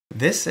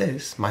This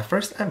is my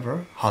first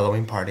ever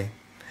Halloween party,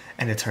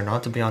 and it turned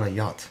out to be on a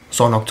yacht.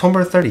 So on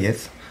October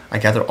 30th, I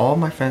gathered all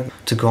my friends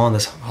to go on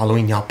this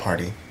Halloween yacht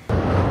party.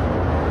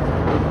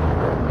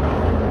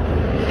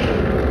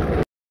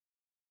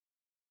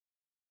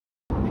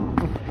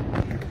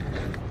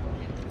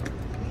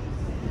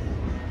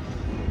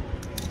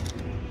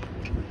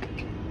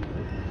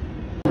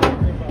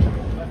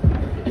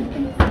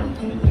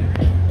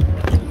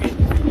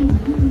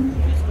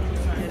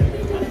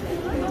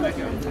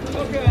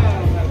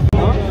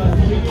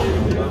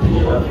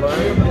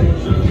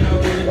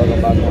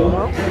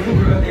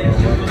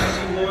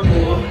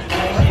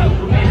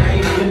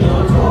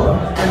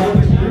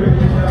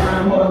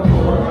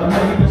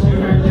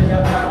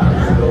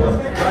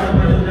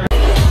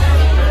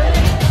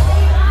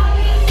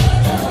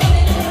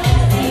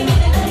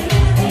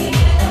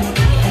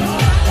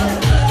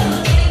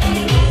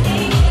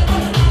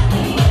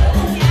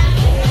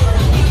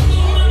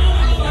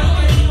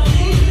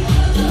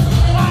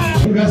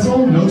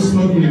 Vessel, no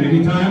smoking at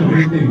any time or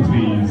anything,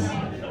 please.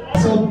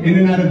 Vessel, in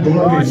and out of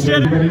doorways. Oh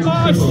shit!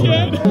 Oh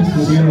shit!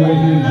 We'll be on our way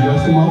here in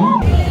just a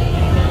moment.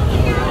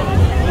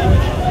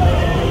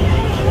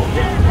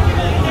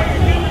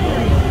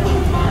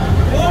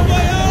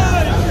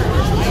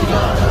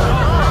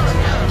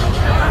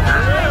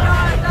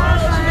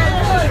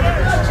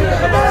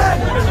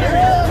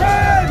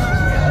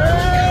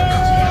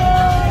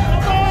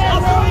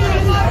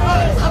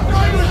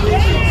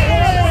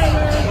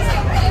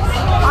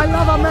 I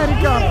love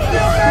America!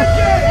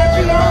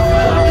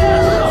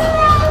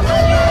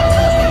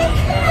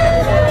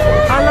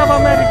 I love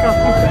America!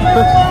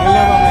 I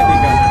love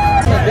America!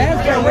 Damn,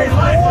 can't wait for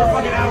a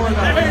fucking hour now.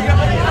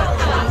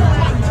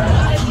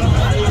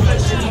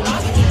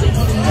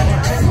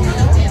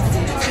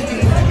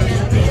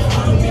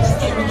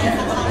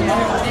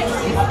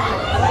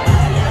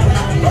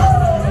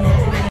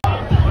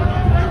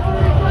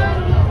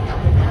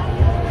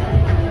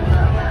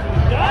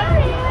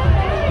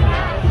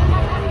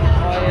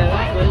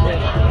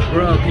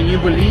 Bro, can you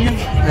believe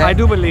that I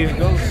do believe. it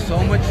goes so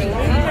much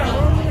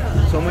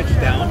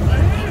down?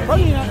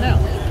 Probably not now.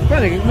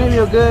 Probably maybe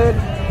a good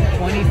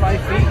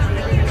 25 feet.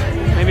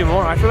 Maybe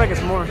more. I feel like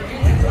it's more.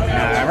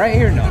 Nah, right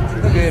here, no.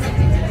 It's a good.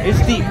 It's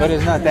deep, but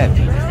it's not that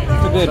deep.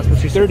 It's a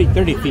good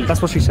 30 feet.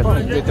 That's what she said.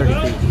 Probably a good 30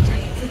 feet.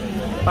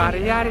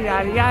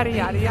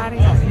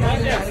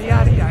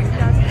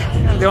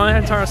 They want to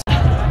enter us.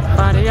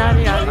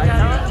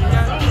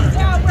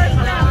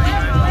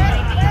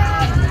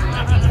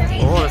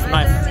 Oh, it's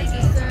nice.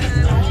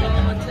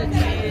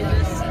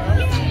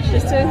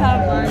 Just to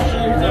have lunch.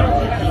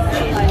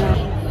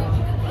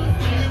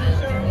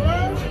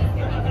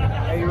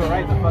 Hey, you were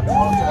right. The fucking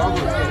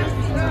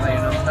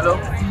Hello?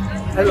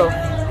 Hello?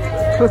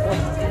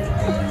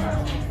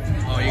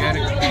 Oh, you gotta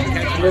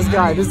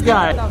catch This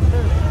guy.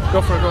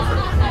 Go for it, go for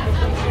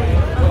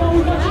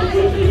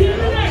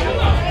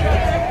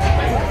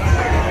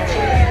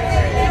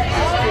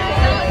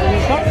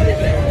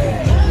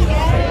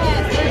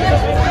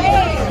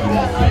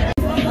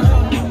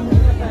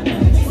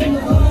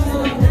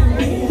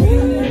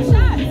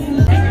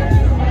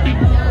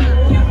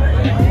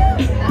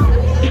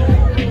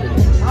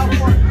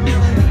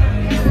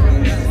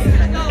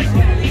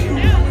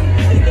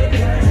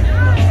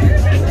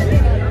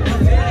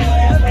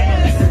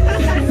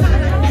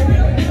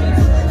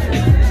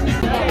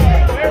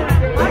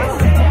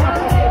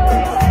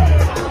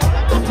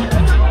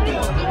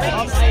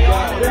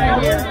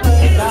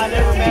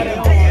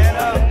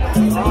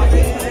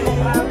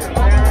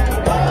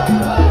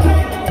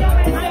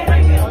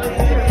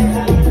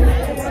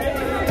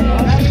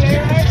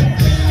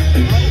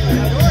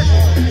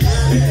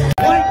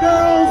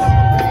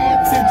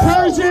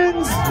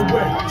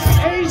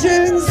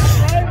Asians.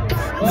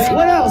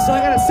 What else? So I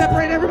gotta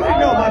separate everybody?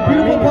 No, my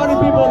beautiful party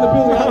people in the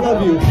building, I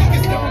love you.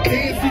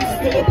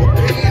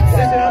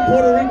 Listen, I'm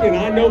Puerto Rican.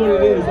 I know what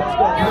it is. Let's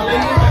go.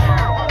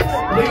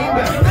 Lean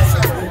back.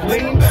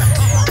 Lean back.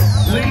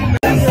 Lean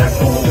back.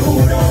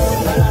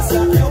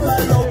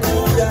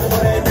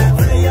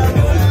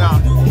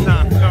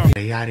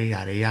 Yada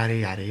yada yada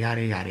yada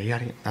yada yada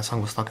yada. That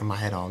song was stuck in my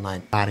head all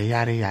night. Yada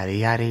yada yada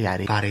yada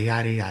yada yada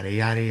yada yada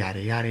yada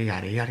yada yada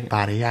yada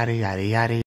yada yada yada yada.